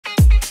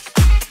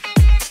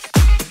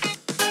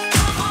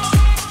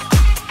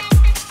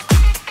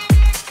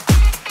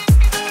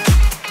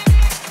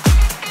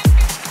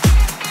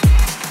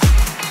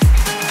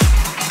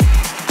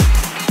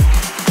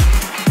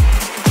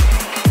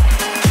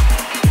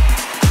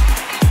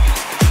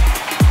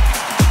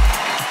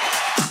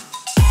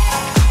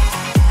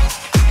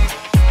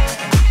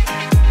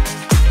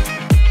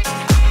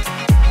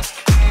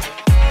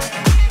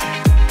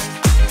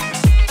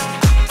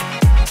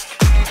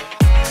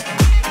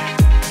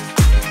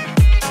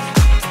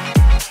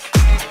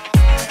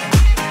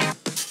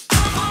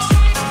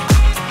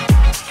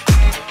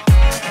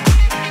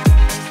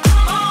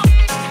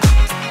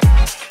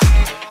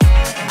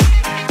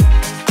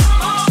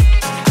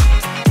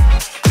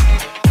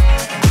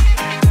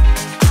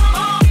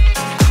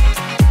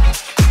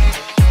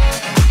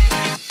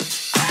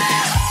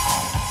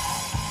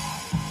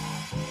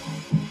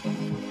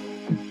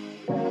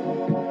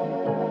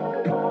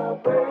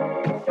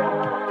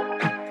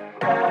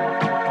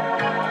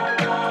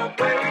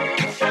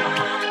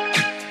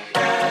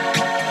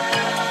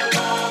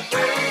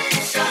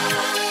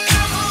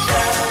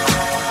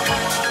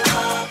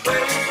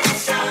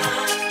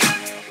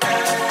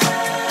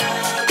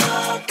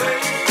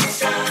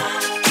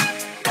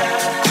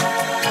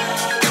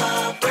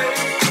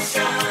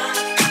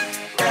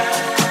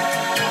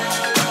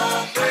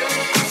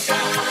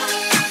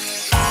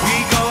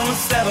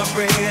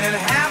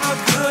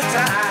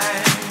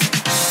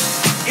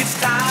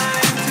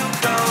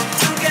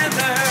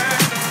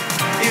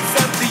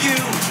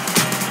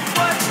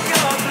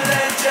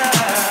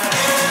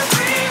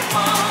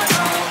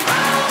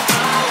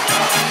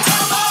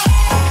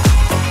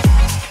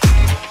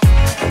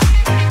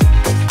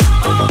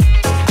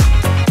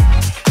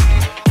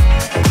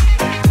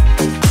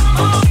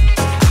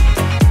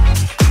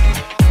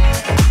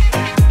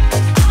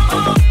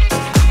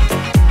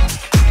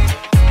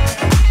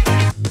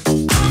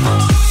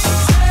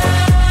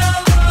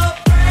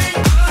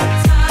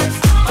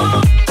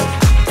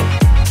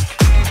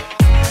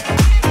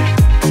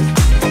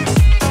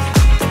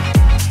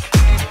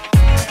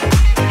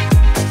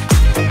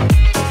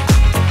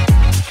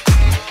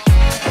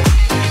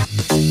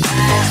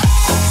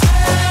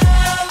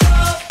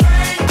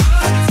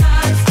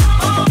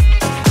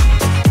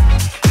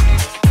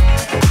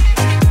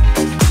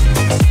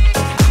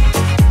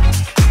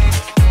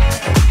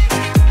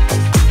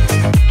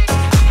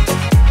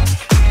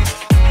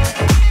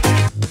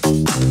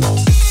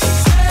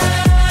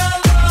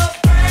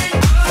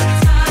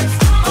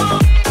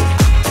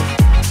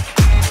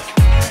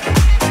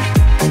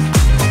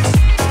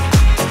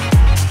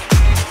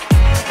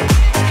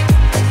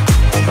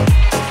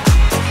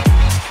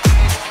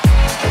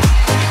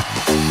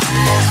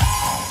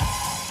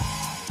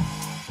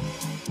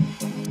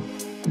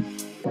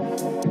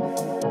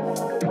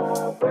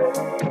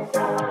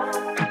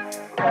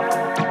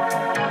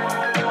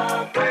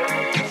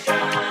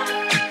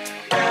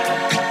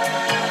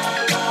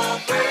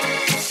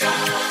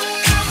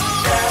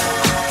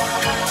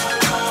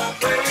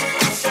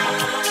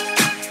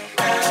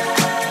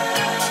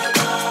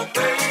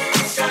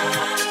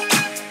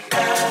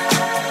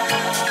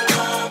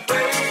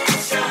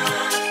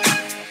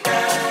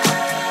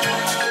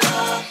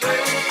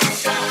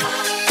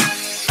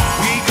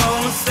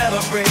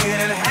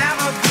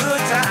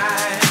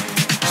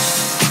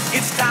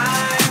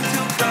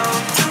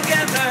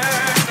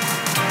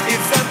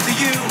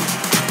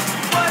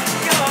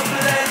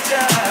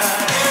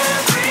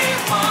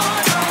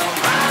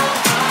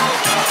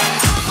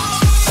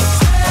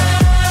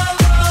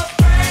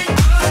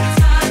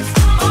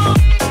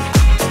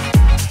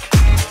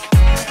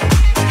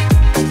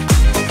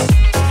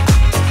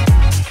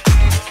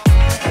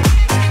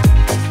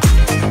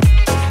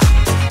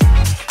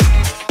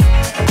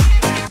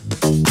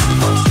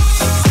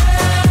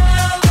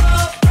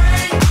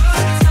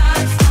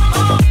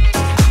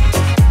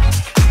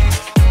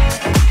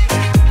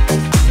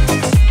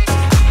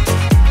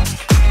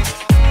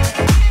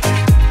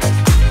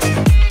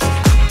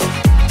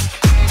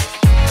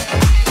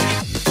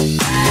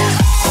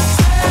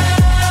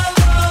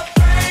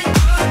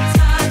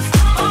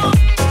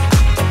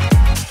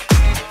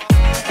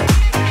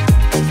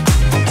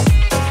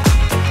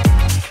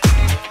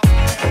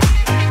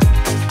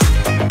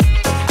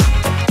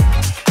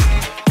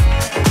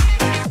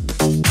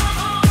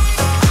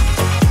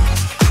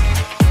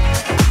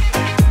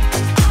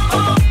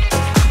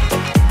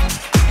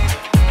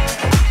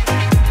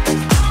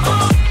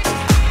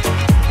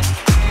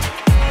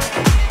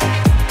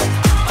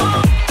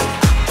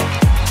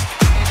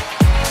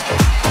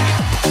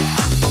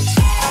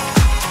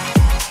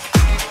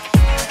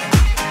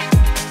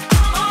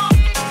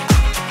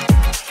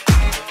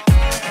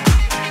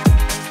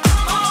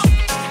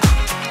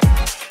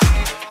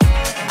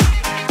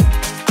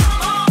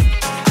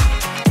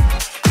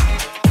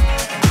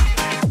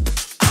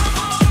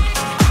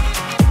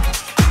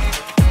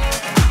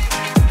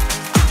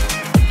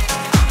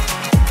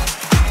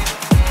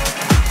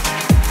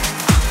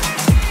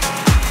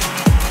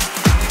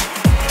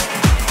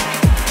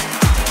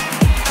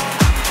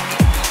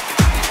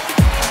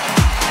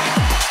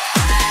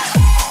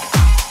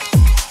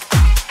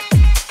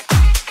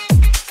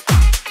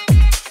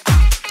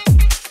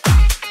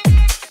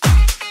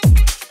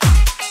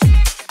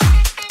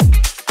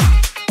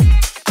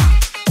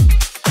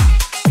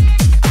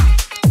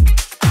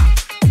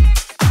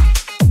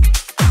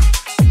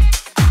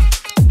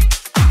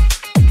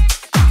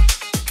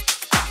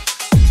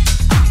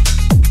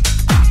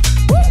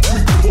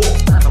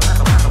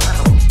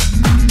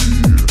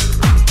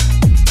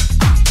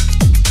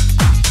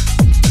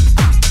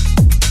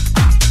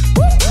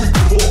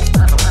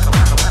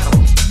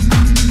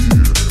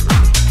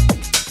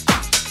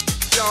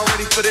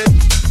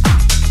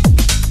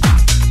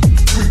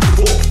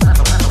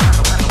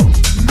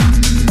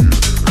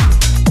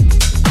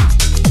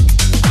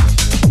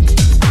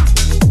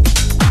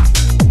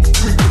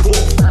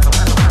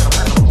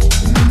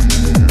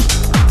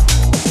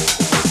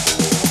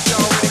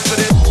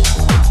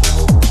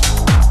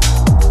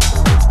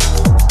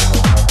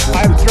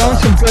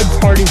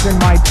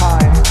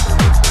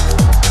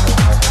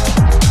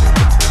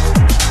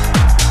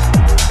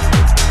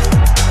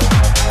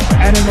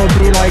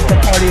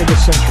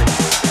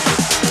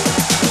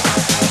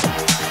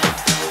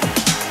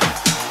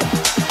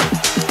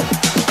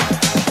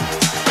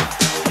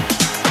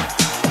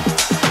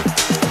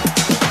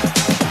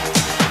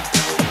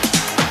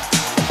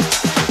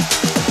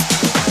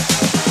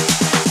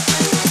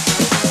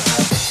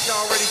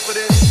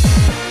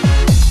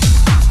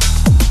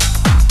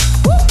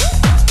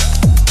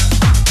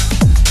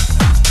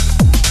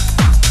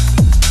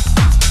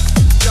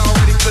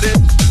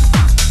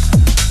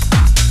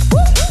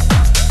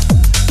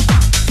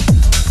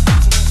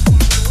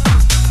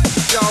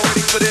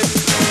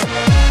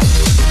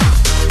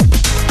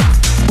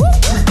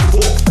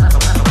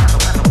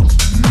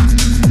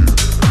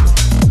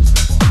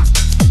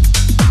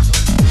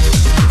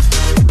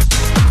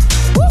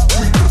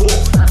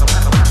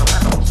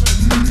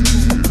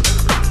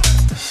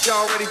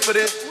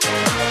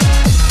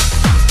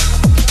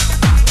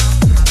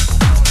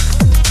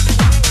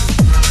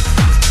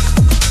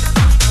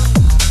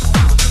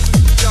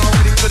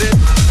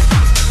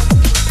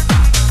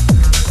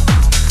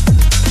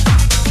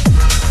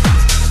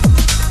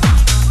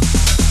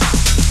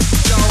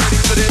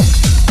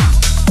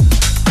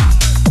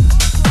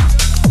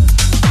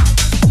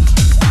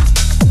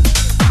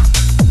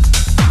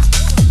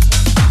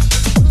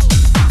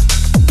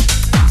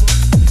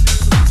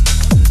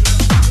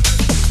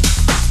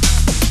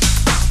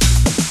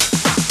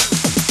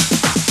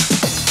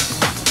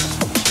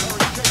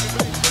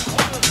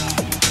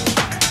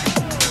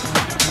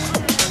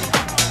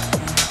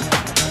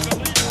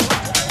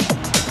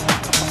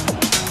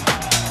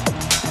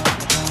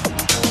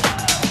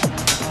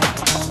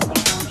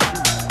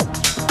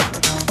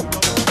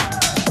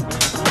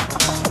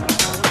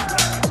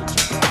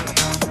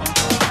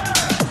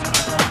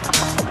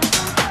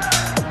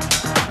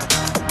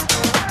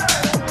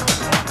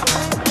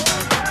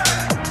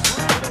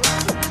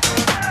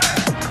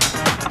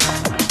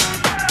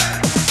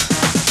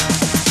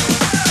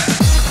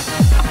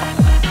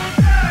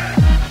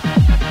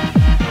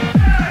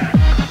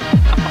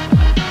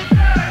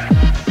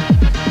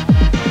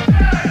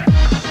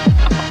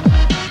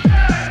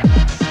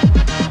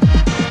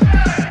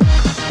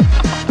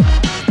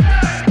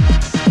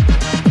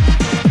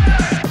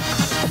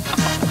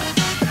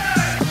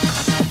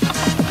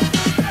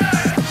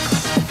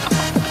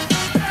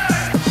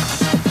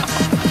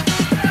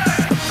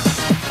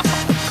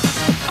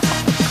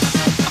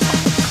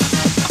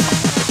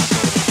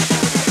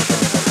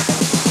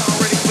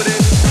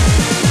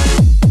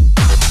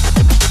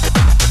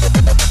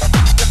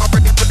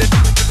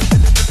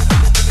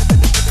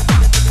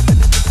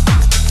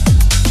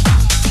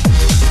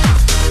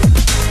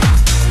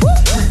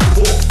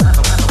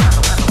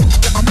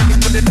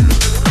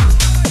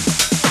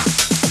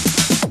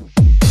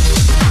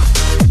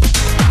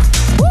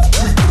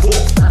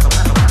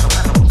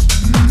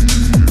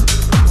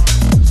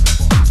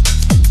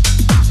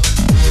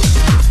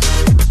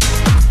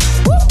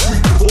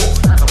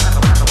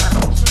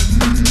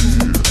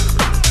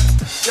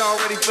y'all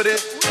ready for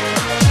this?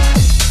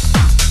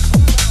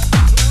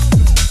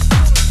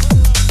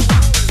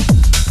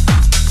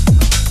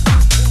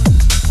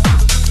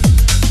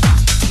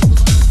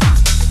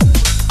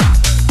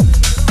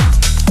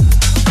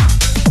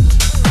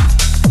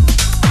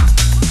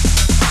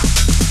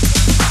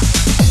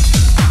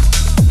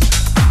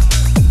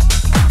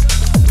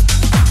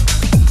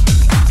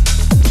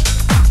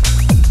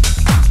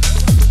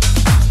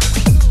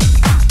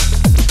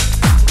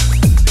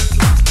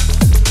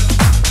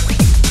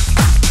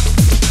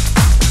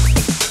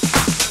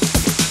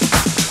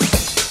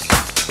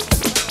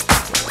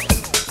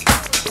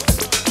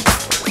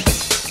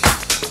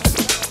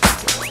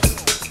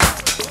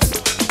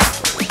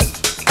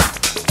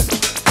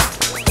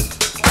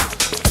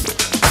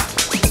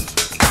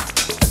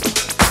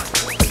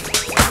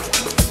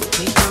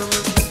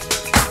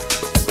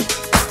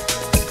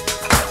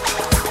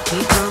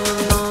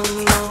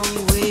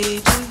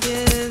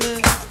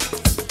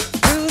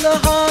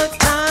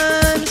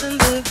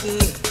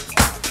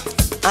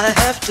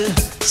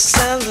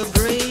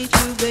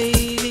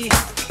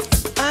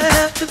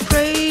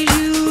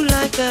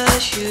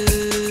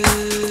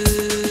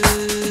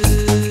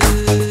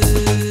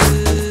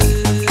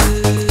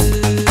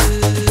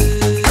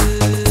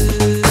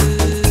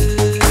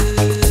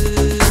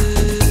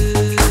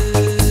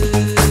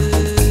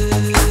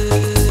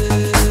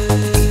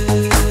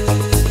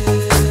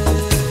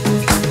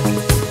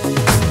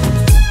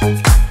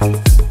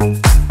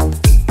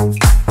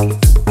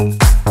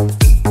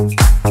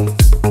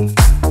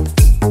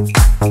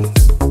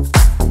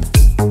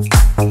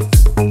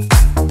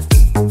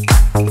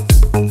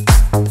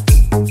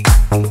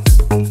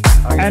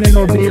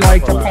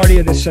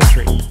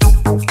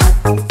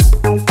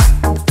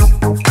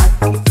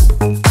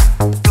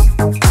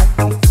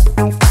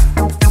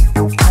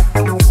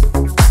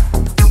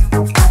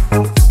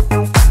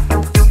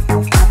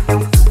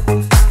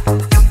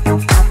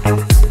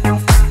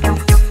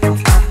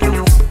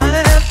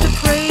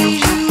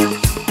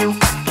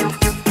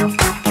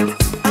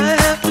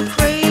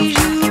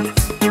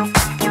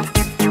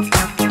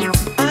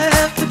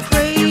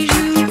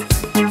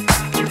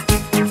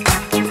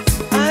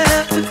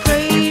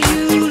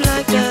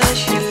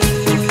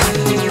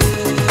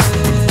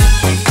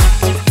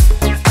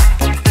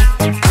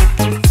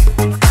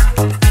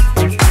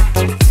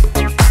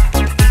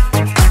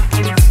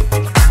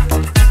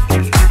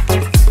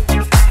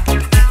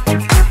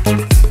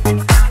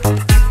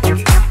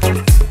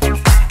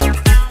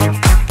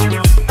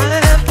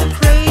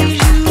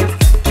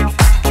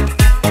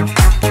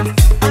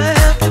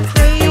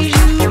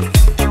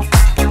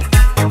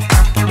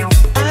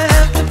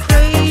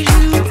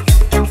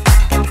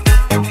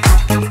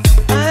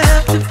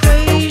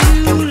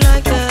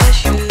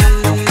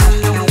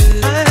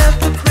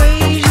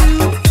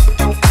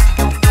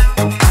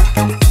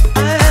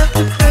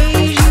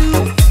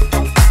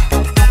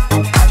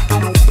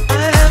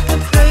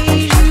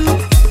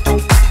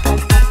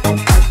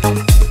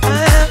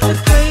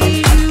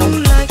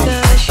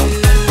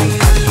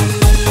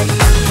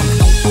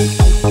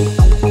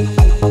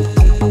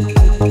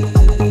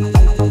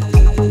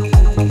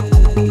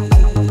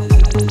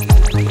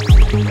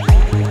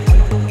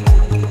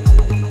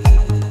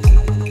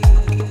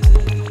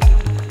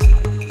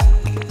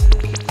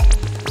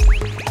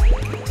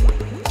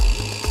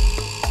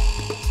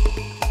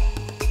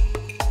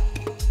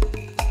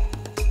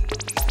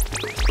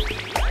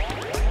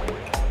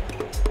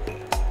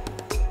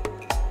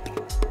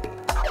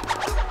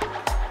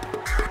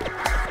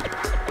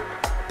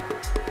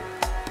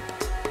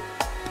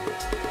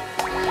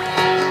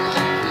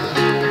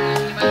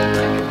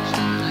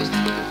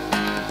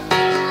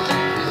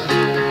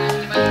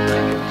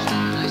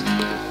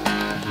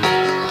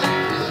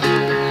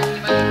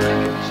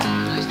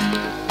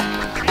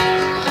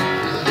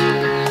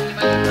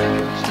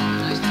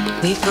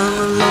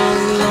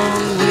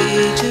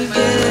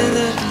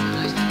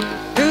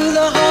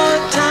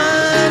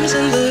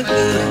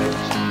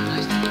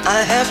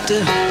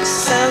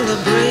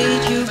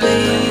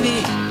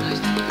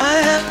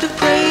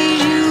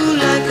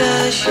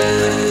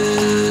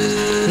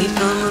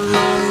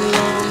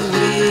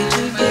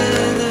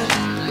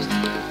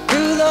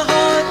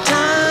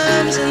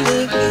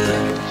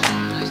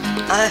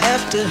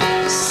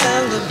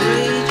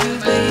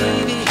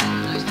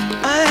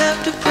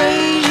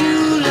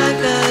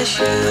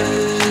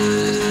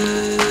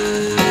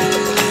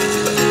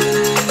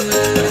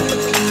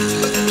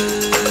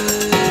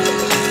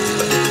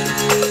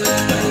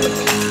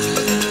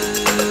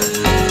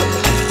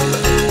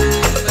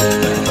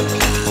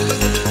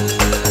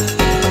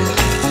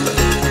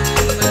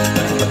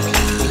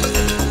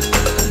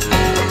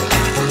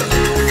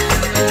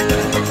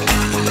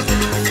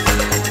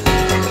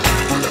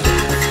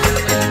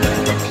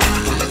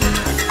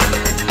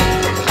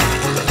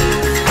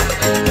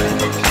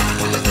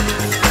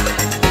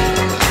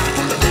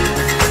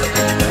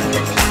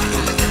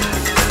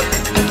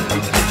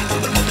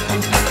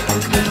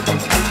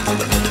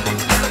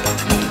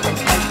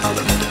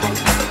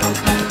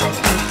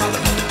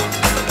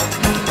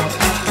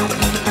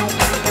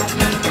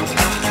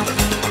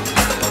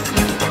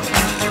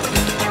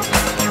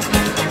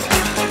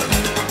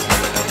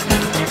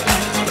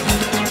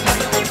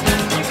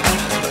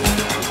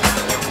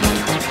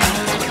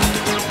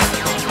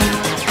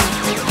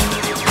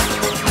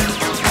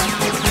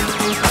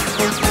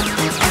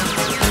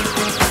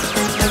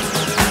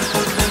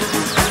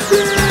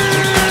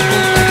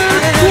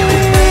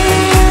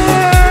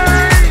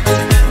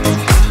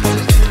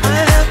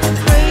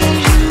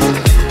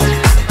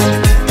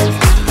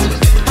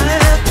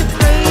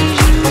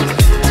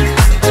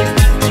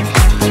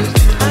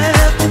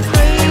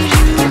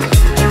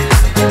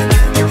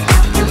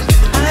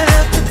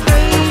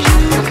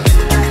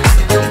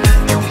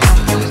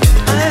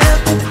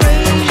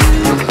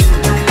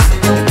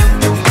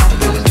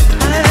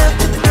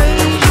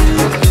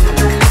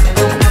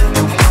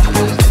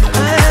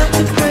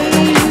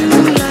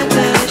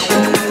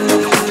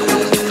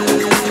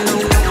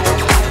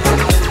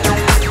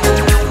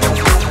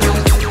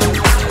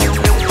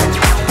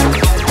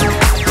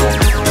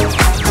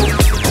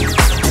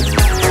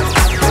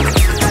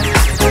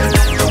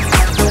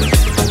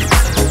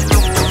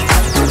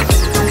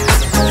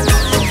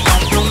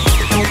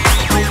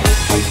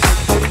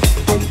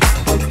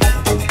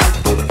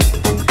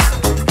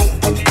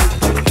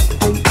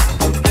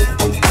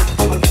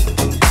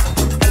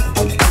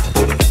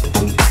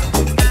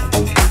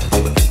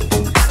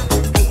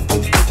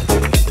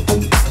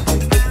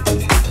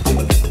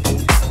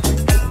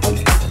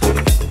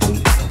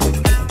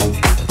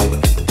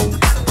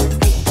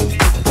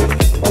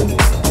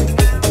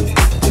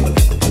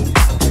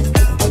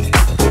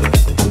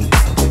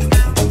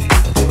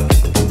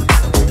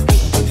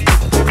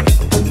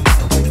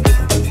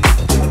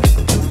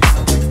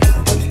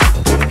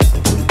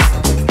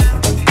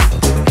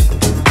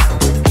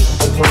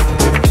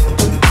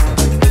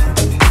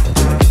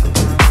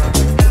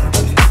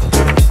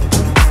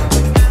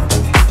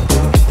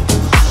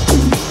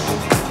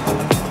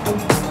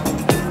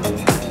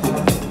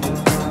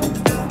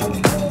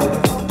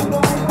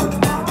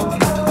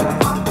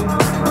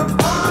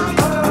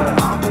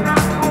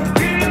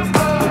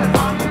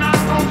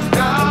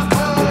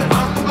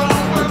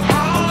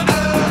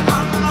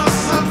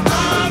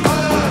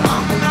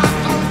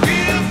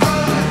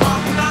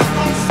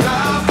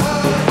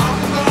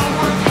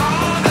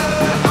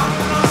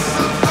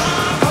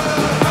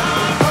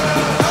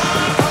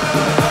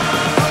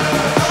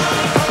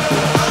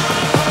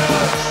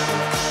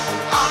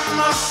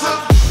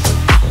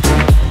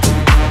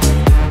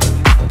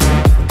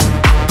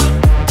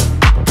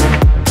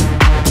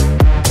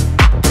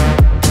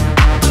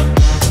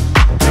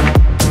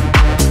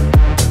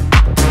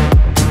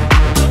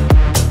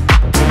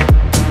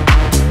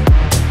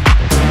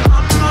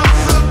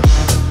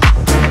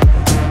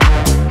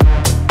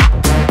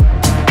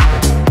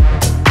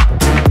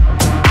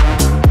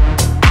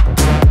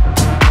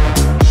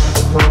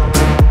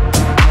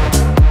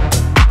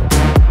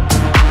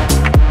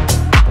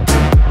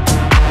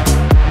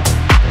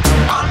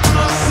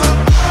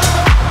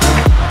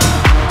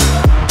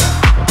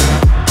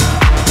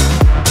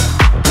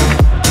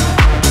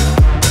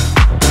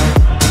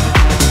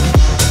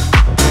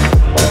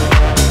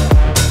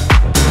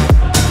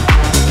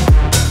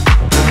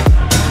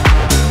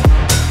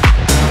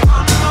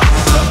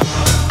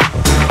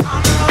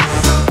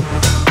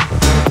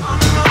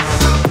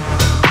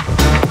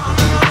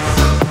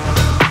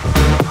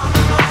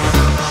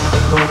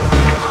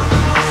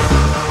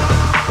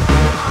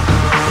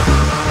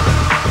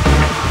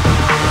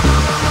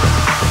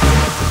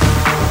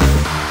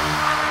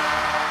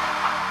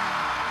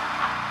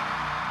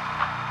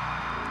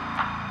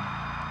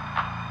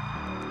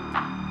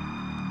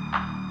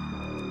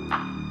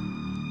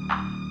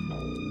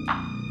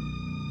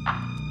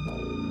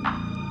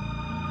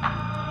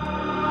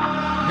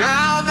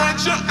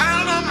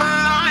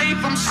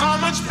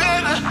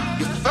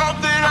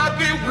 that I'd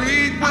be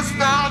weak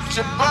without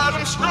you, but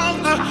I'm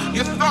stronger.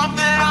 You thought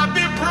that I'd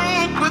be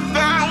broke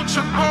without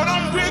you, but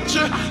I'm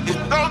richer. You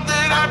thought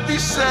that I'd be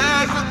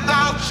sad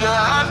without you.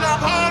 I know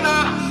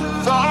harder.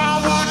 Thought I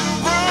wouldn't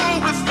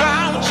grow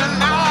without you.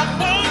 Now I'm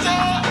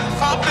older.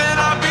 Thought that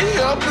I'd be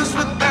helpless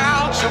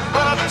without you,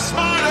 but I'm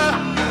smarter.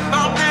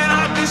 Thought that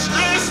I'd be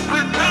stressed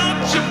without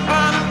you,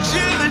 but I'm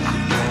chilling.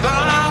 You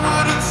thought I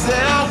wouldn't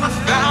sell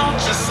without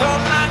you, so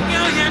not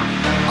million.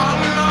 I'm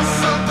not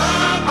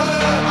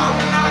survivor. I'm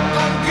not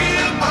gonna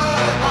give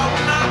up. I'm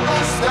not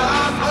gonna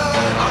stop.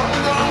 I'm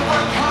gonna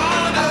work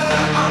harder.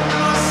 I'm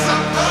not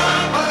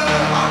survivor.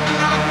 I'm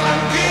not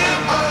gonna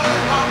give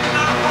up. I'm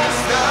not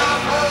gonna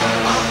stop.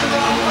 I'm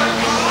gonna work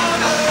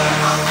harder.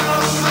 I'm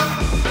not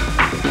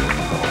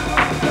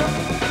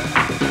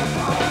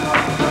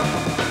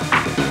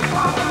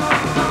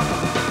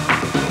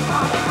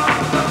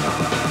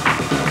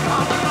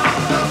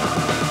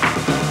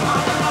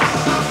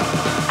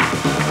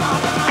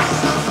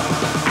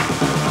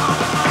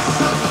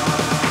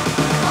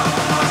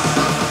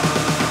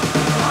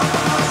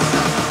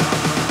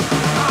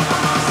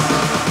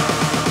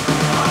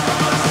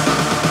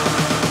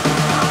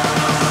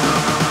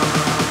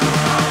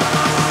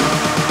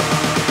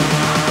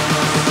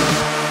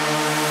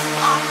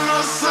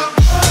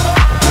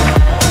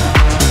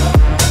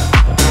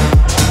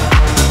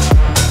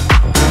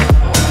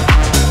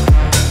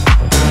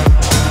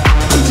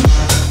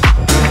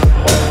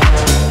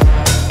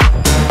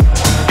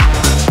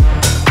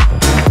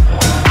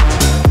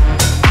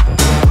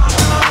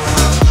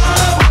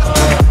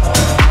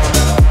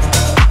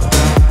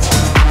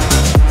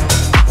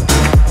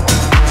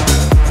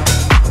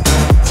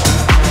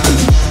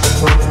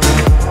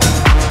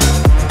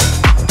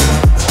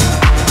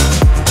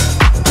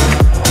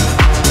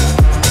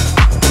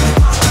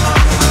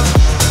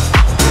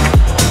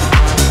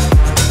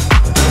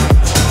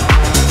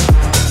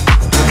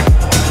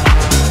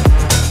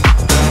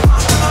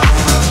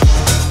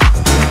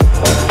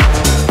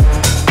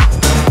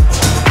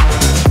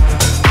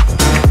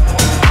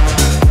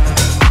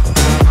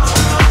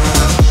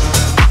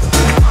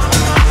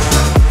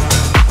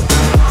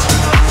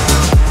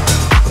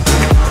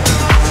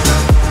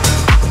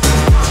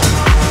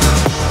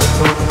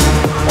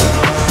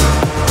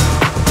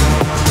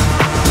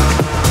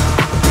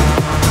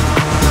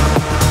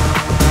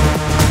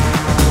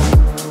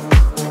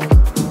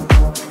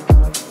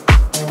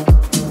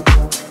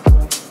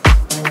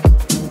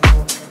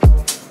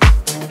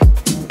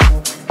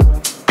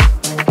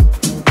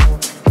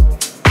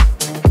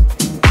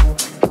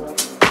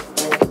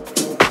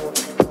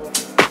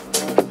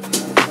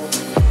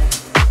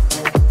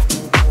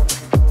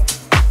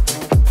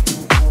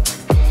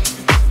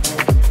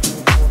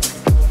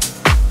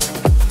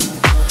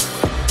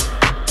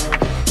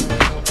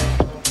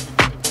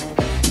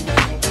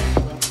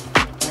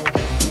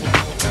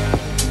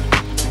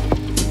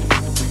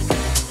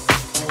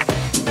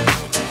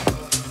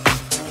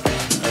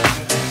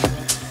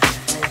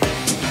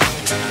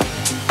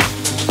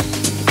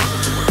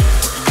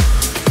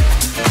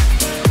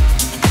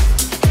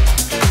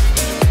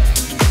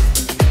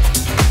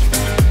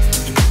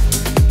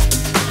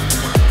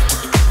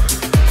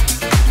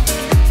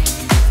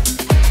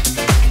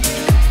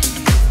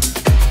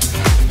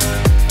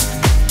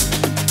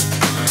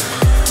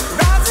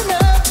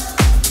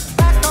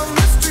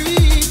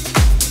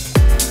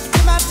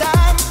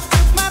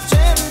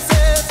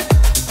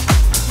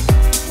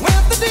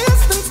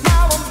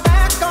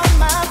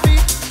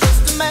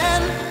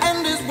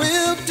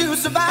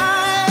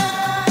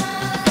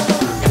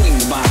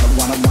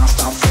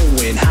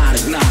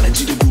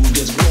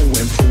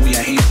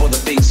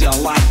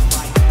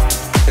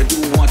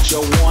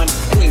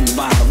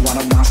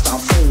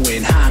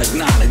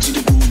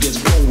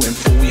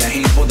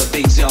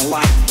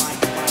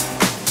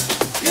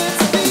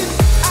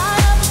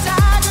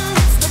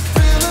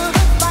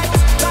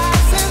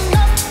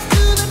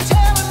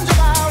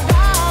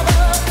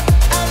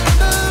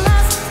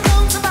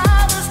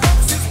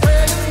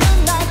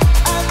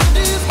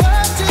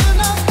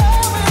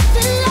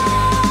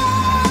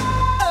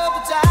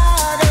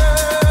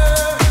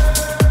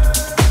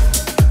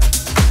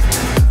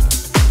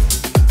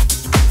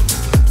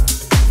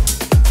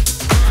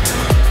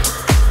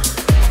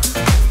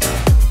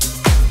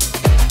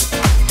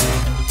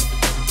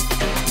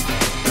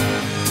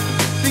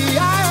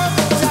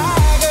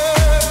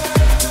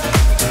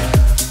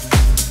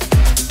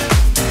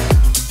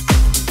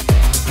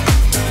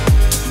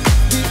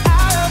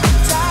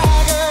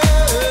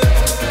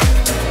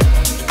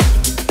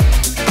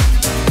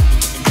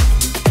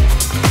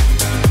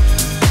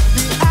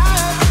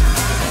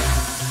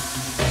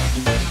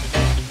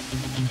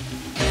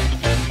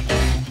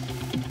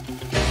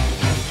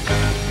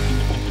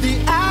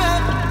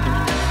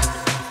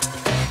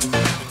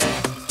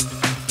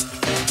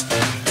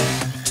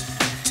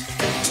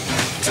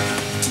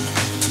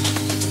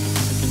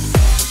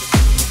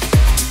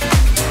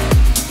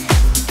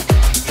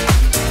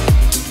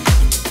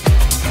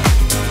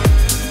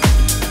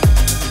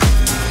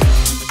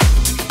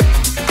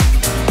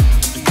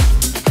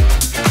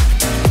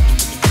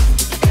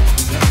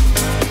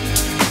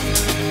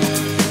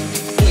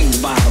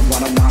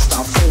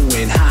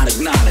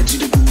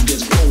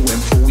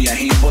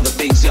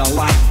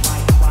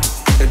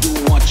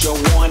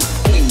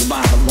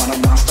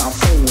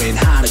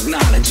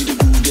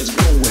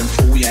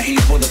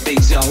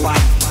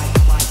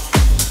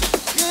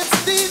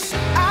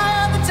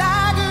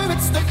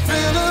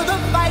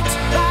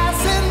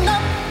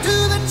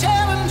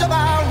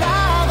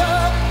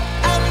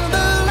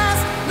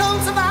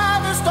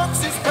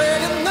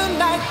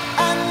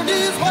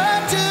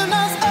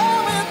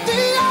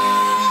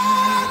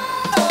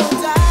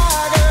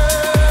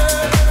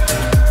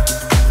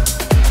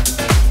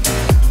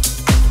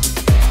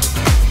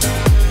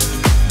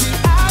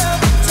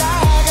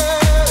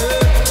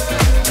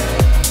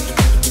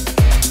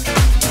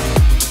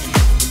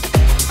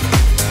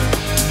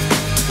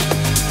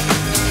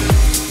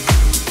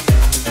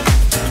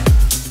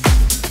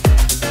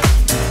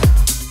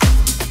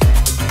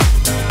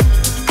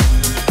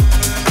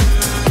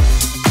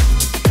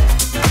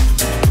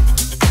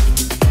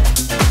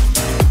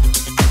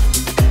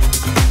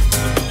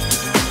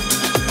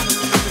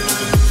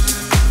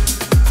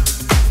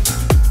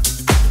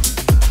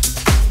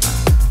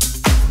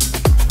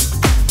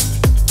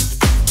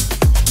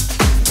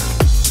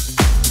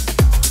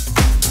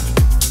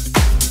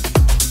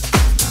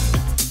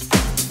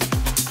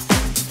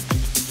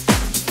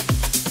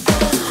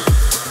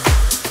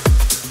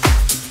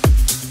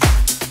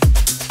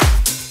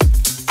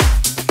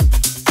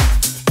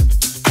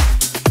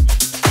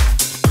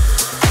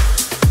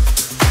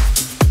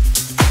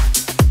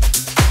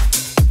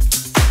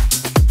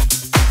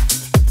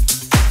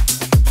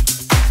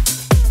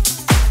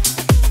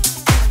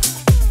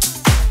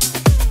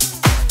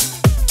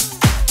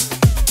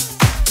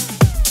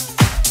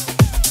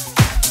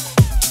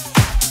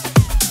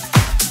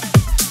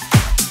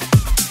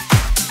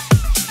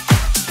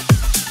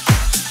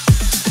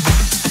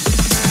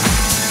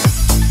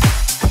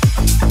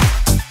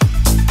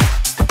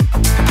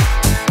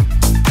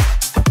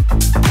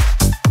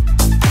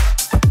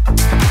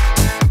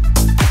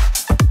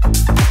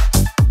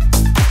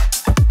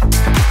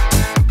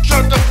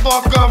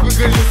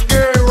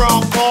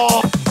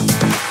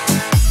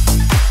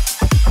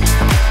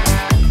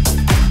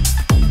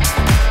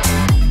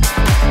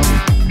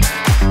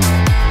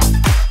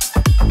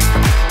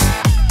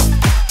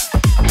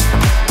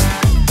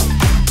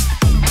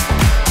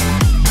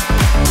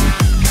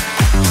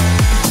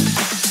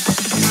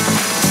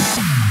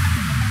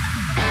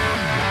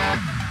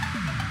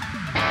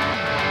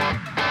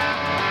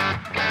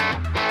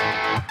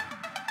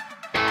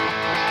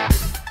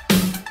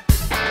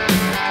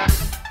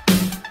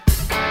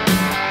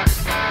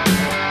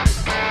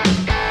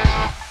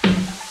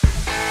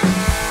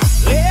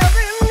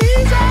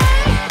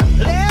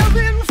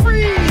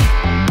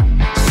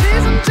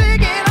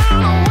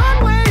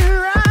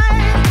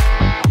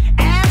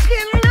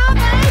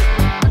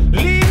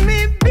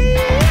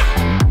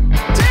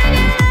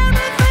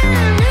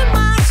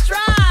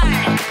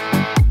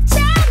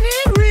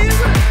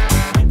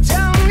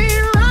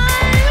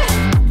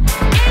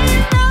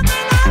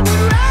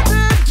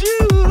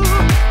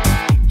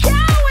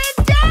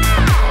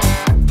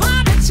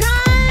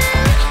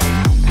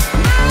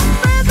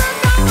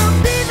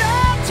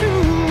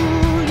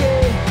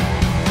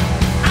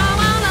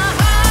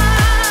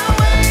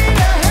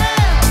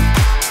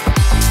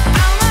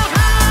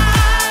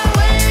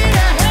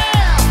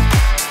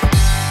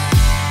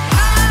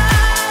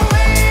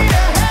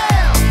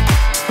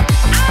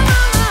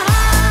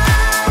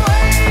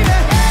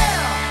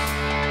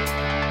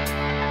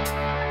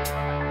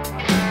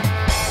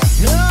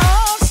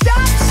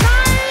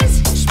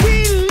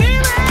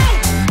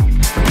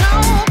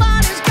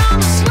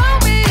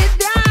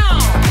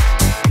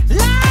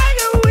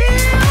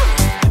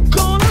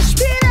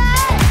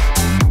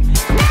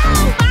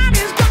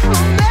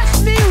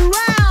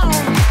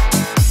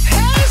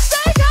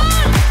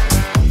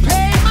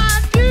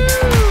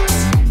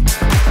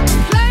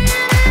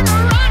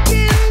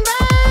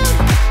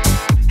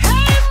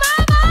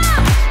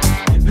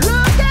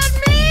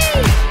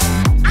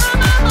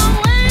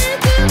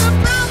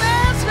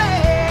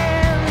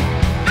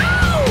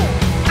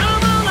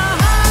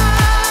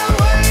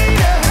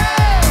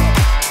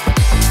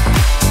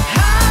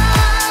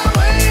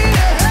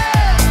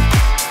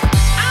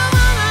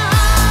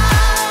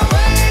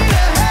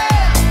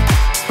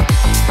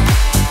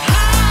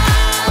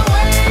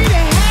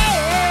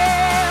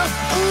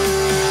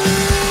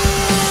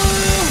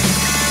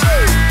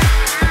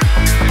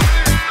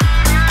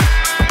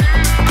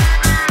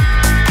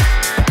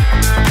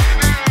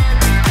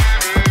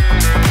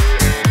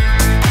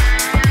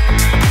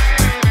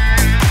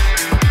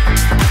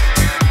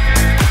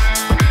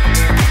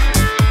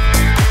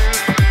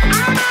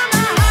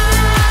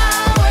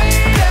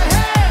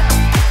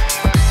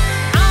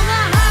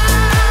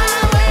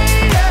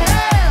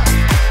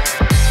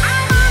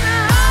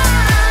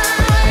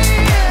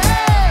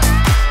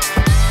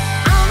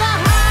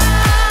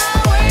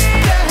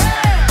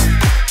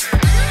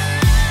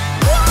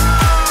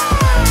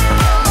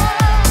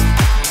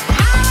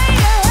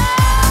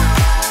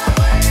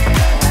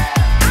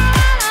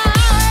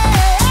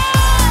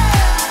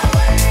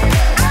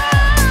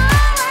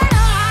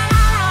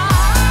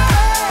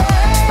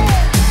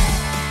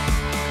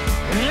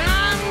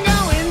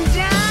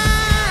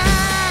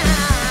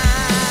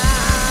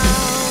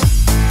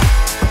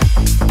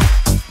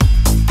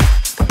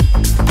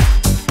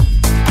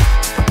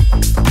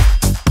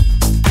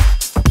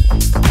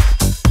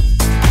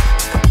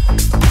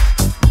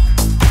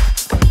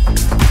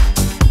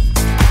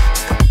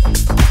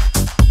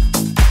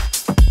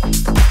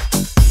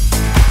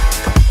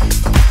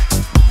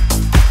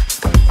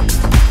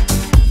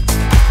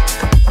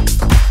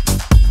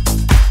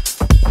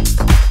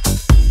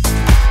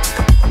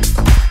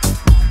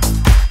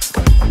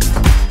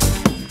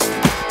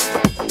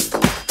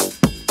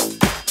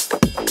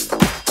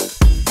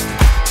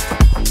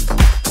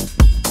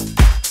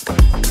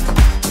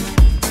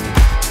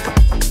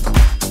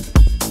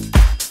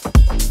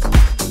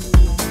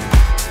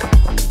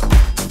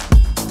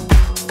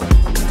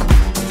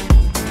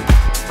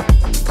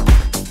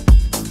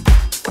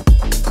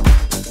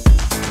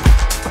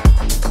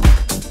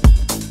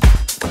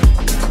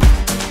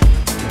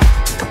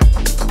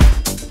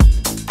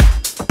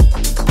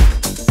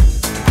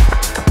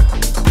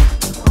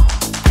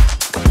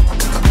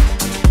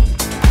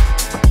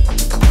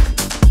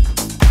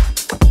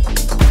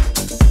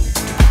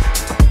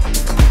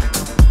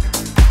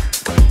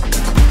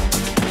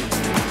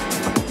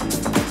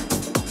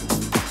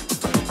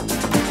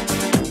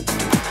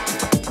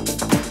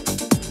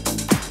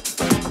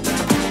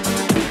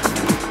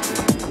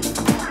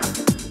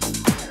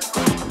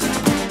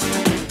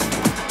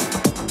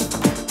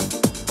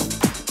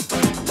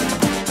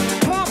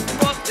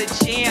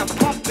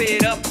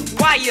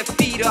while your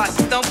feet are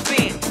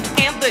stumping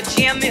and the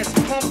jam is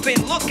pumping.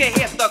 Look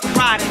ahead, the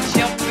crowd is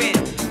jumping.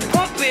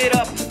 Pump it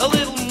up a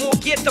little more,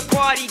 get the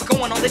party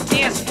going on the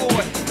dance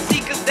floor.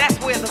 See, cause that's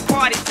where the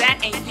party's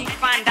at, and you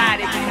find out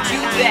if you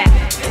do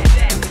that.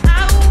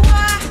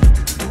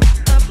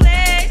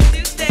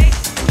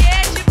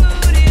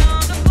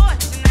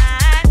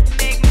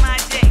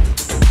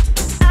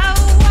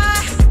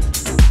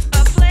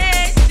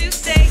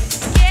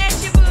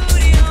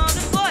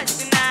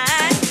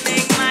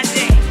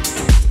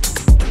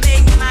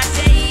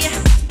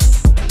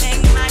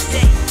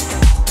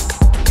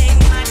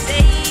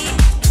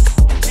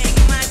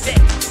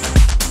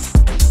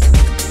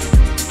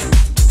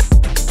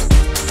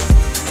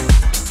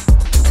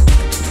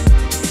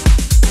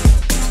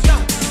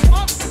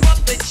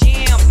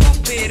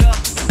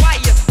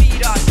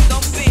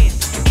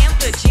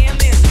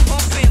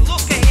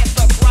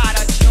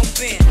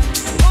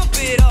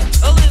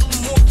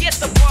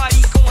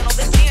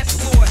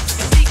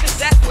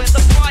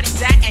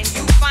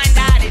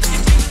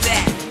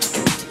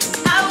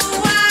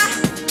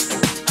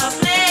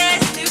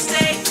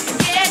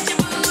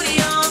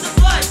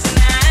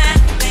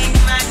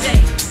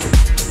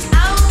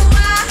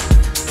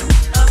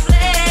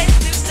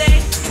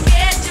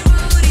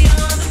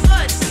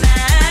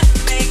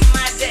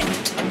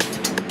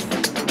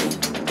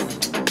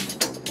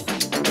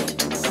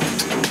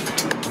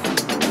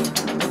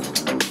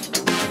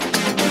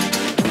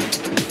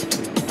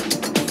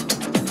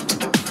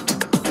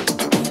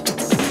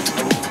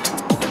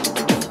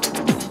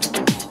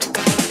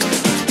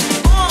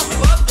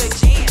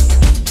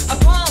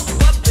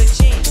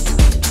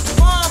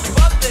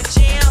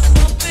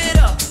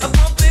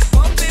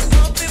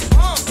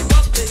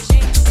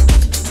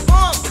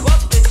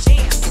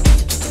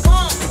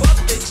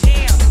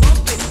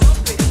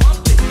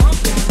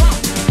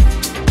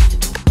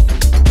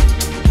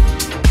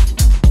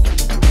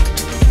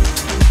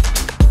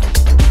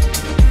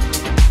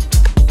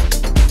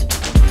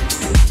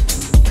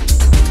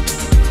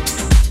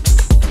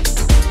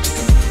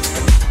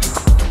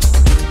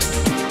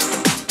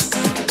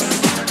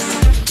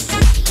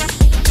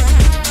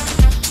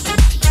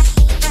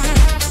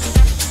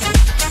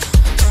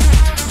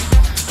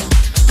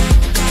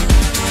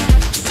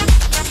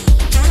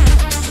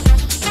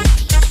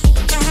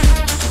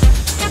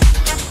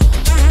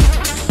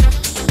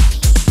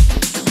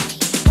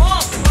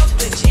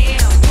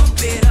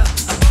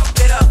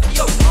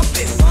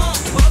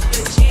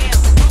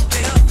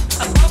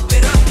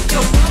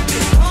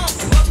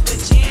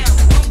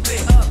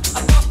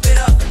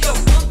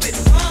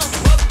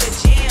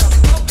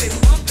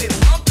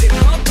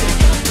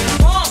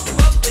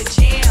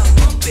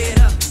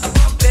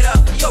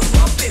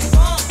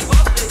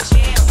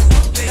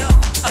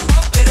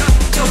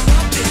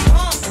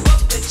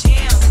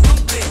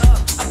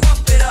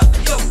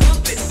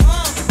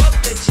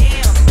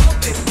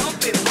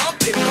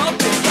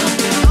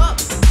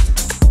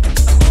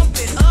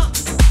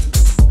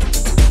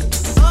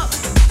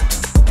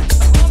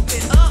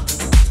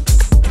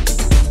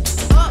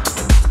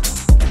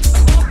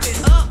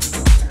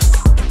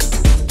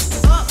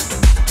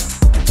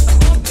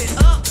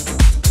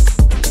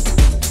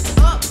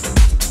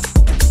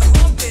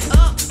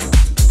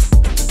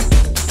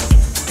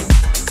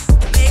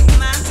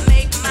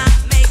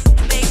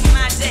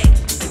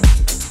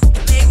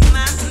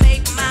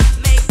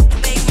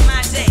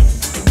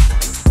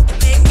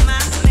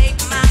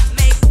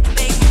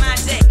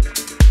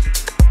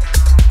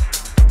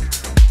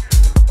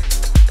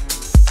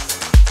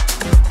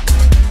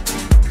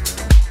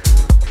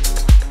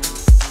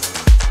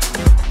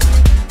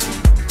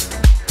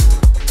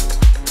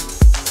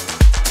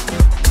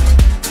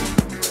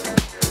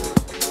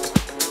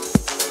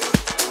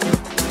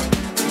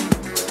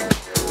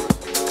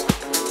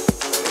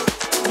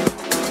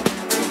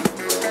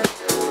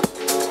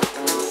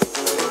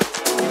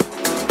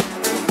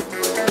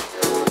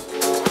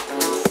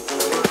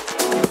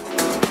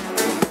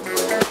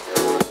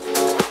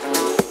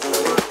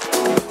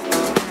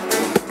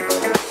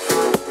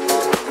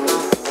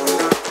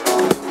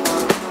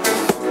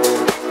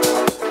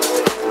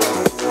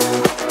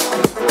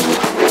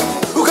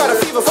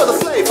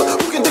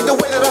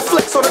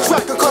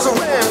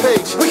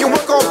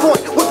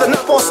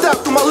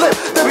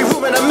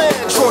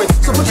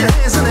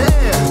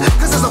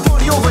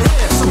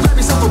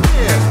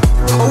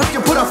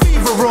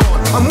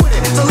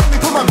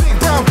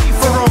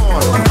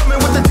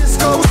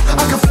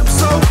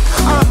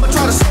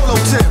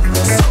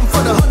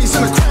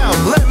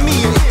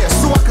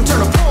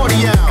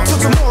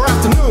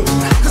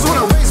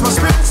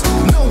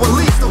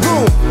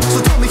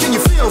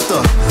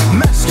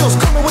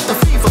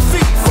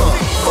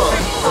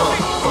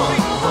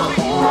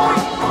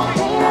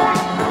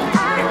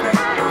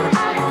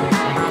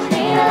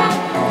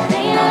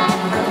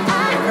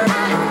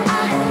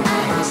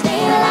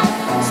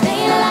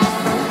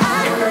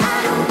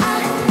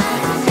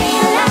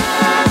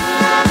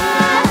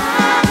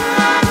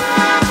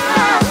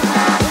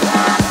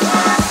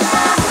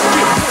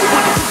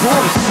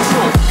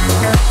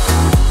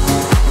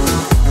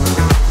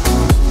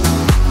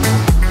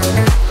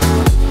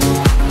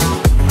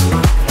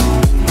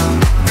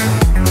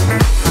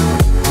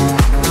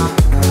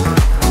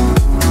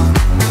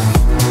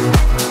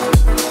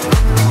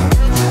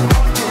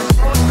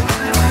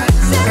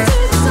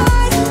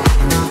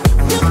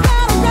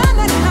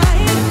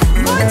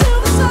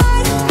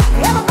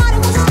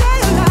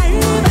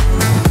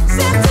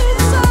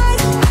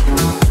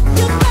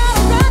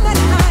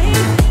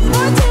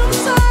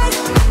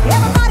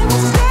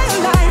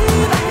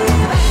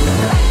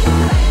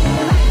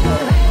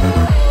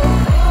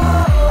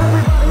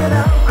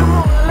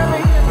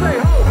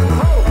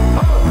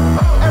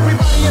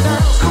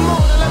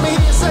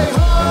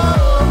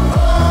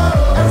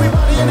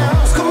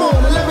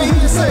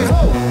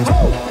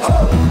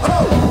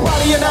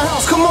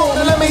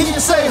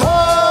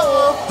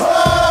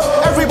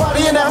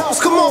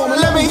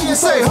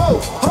 say ho,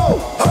 ho,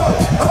 ho,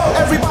 ho.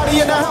 Everybody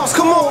in the house,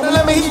 come on and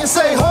let me hear you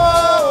say ho,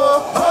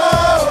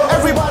 ho.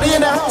 Everybody in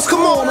the house,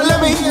 come on and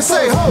let me hear you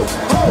say ho, ho,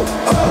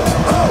 ho, ho,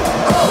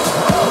 ho.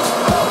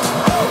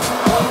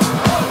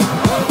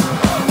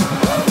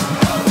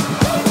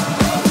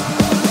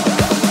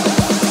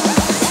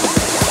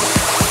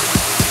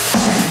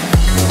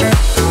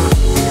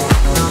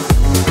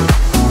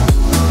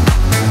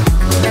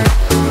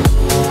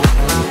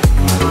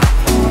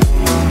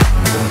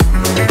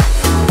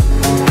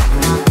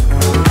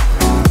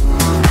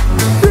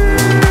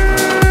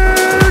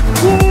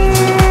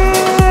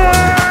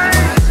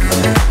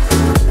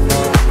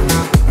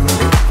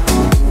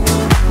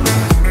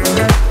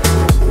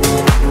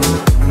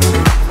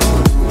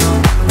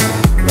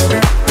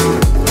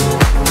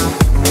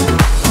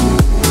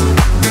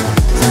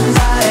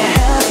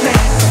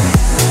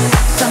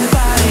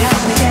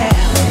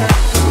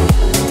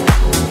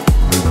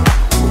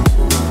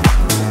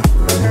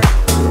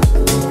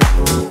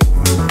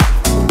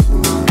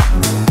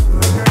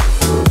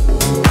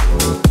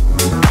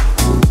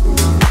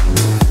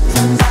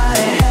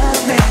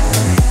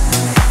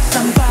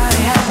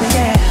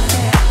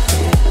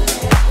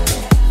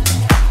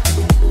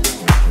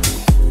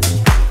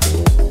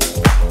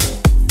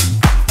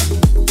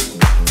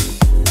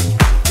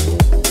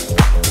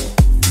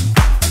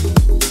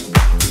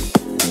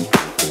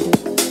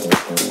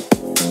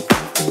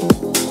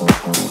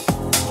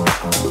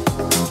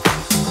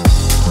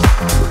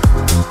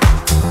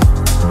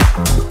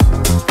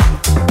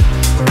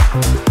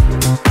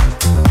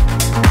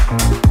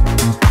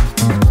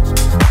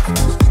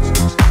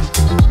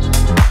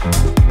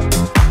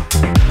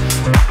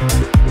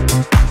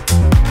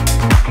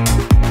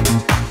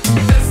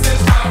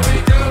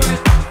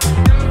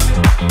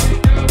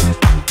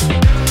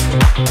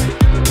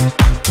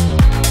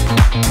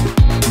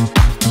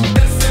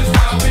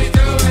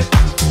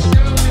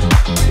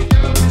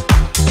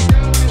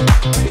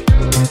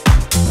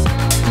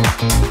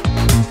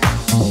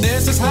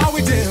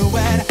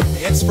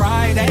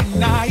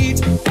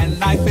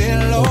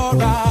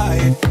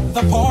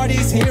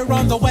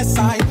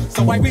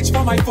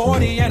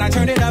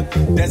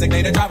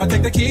 Designated driver,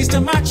 take the keys to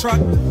my truck.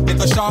 Hit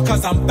the shawl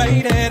cause I'm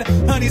faded.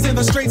 Honey's in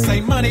the streets,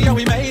 say money, oh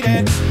we made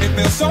it. It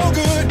feels so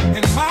good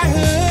in my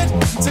hood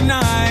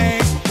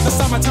tonight. The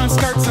summertime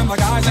skirts and the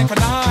guys ain't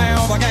canine.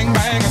 All the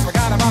gangbangers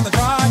forgot about the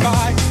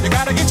drive-by. You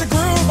gotta get your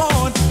groove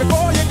on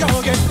before you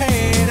go get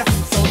paid.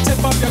 So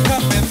tip up your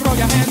cup and throw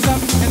your hands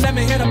up and let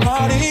me hear the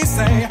party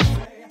say,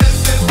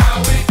 this is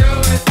how we do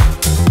it.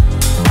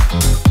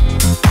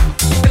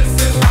 This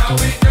is how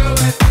we do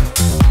it.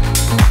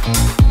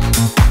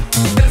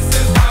 This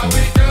is how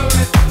we do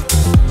it.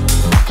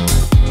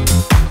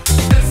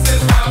 This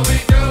is how we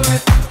do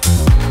it.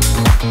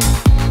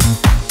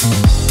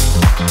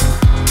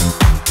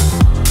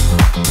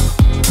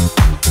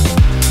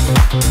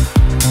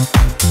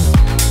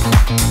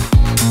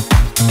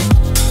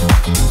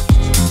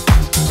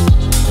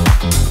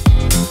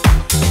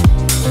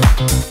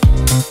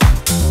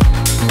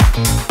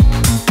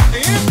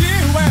 If you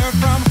were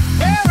from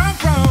where I'm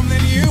from,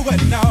 then you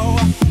would know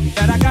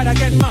that I gotta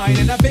get mine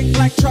in a big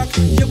black truck.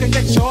 You can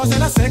get yours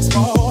in a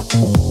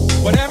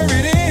 6-4. Whatever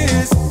it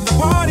is, the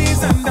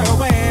party's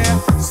underway.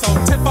 So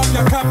tip up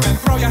your cup and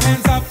throw your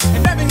hands up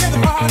and let me hear the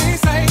party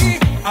say,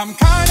 I'm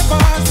kinda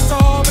buzzed, it's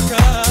all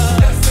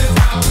because this is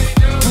how we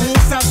do it. Ooh,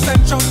 South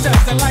Central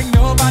does it like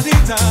nobody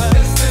does.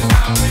 This is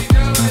how we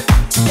do it.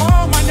 To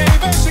all my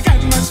neighbors, you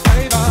got much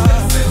flavor.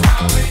 This is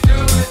how we do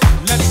it.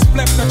 Let's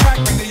flip the track,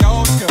 bring the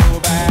old school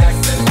back.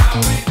 This is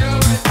how we do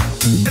it.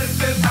 This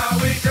is how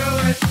we do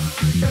it.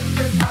 This is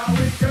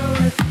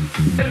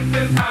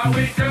how we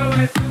do it.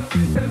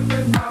 This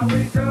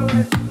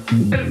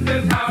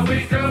is how we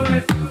do it.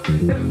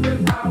 This is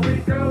how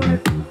we do it.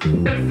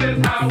 This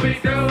is how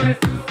we do it. This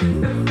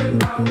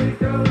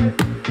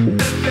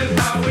is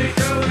how we do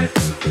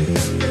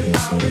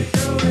it. This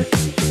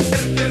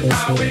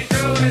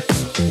is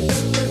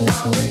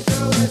how we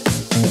do it.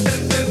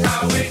 This is how we do it. This is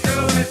how we do it. This is how we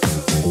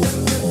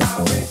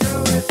do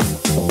it. This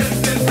is how we do it. This is how we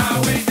do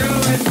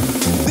it. This is how we do it. This is how we do it. This is how we do it.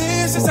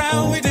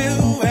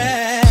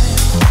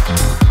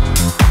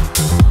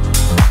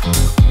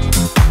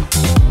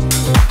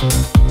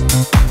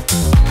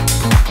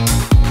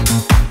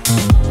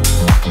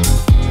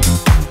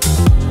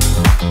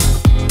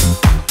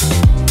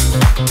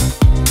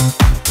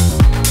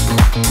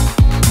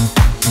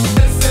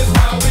 This is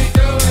how we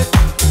do it.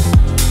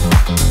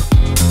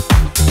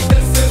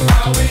 This is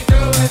how we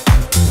do it.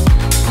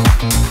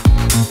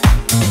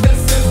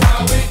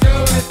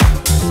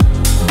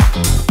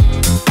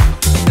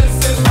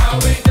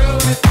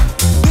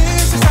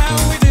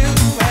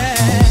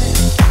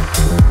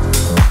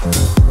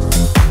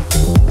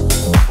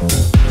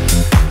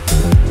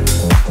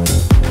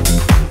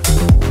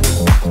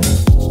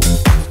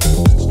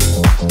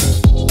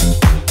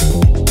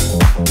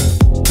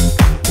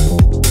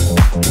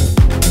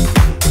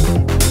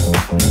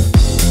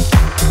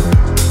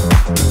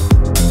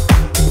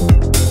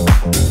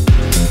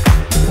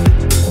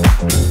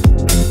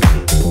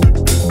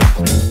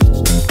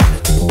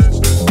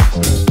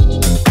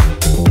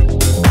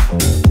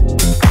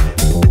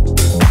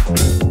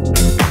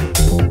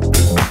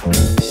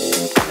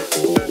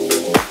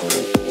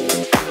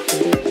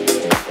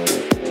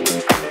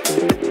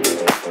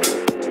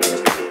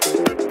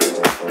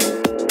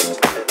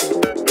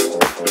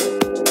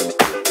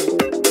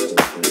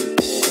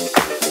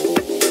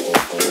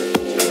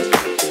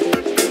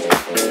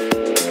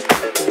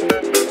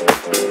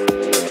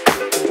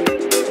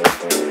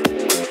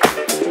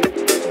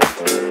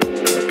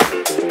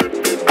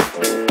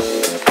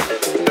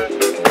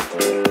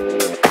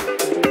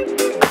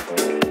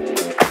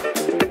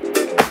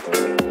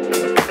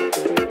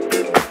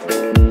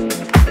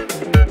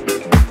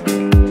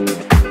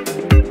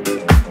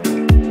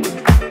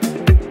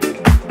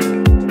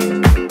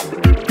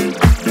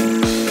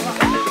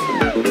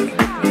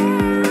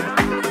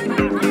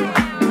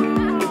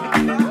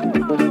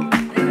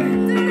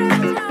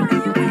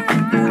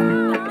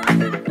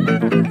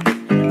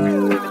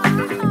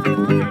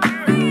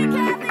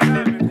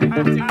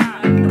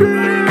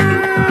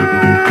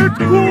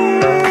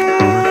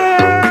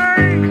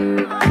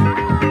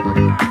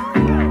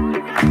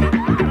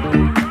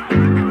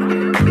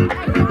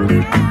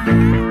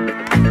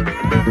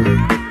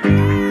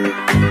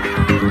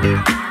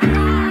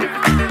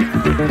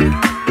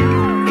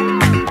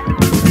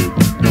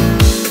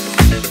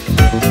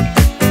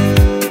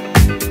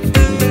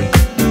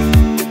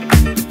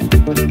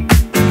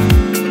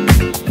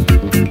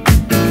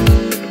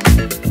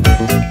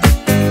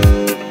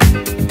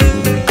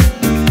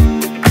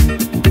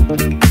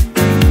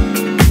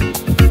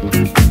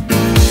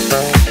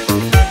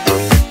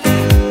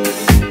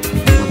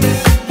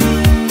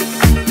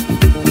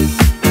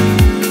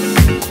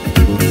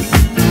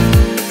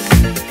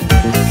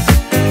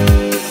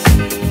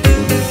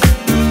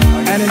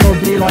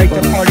 like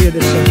the party of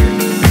the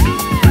century.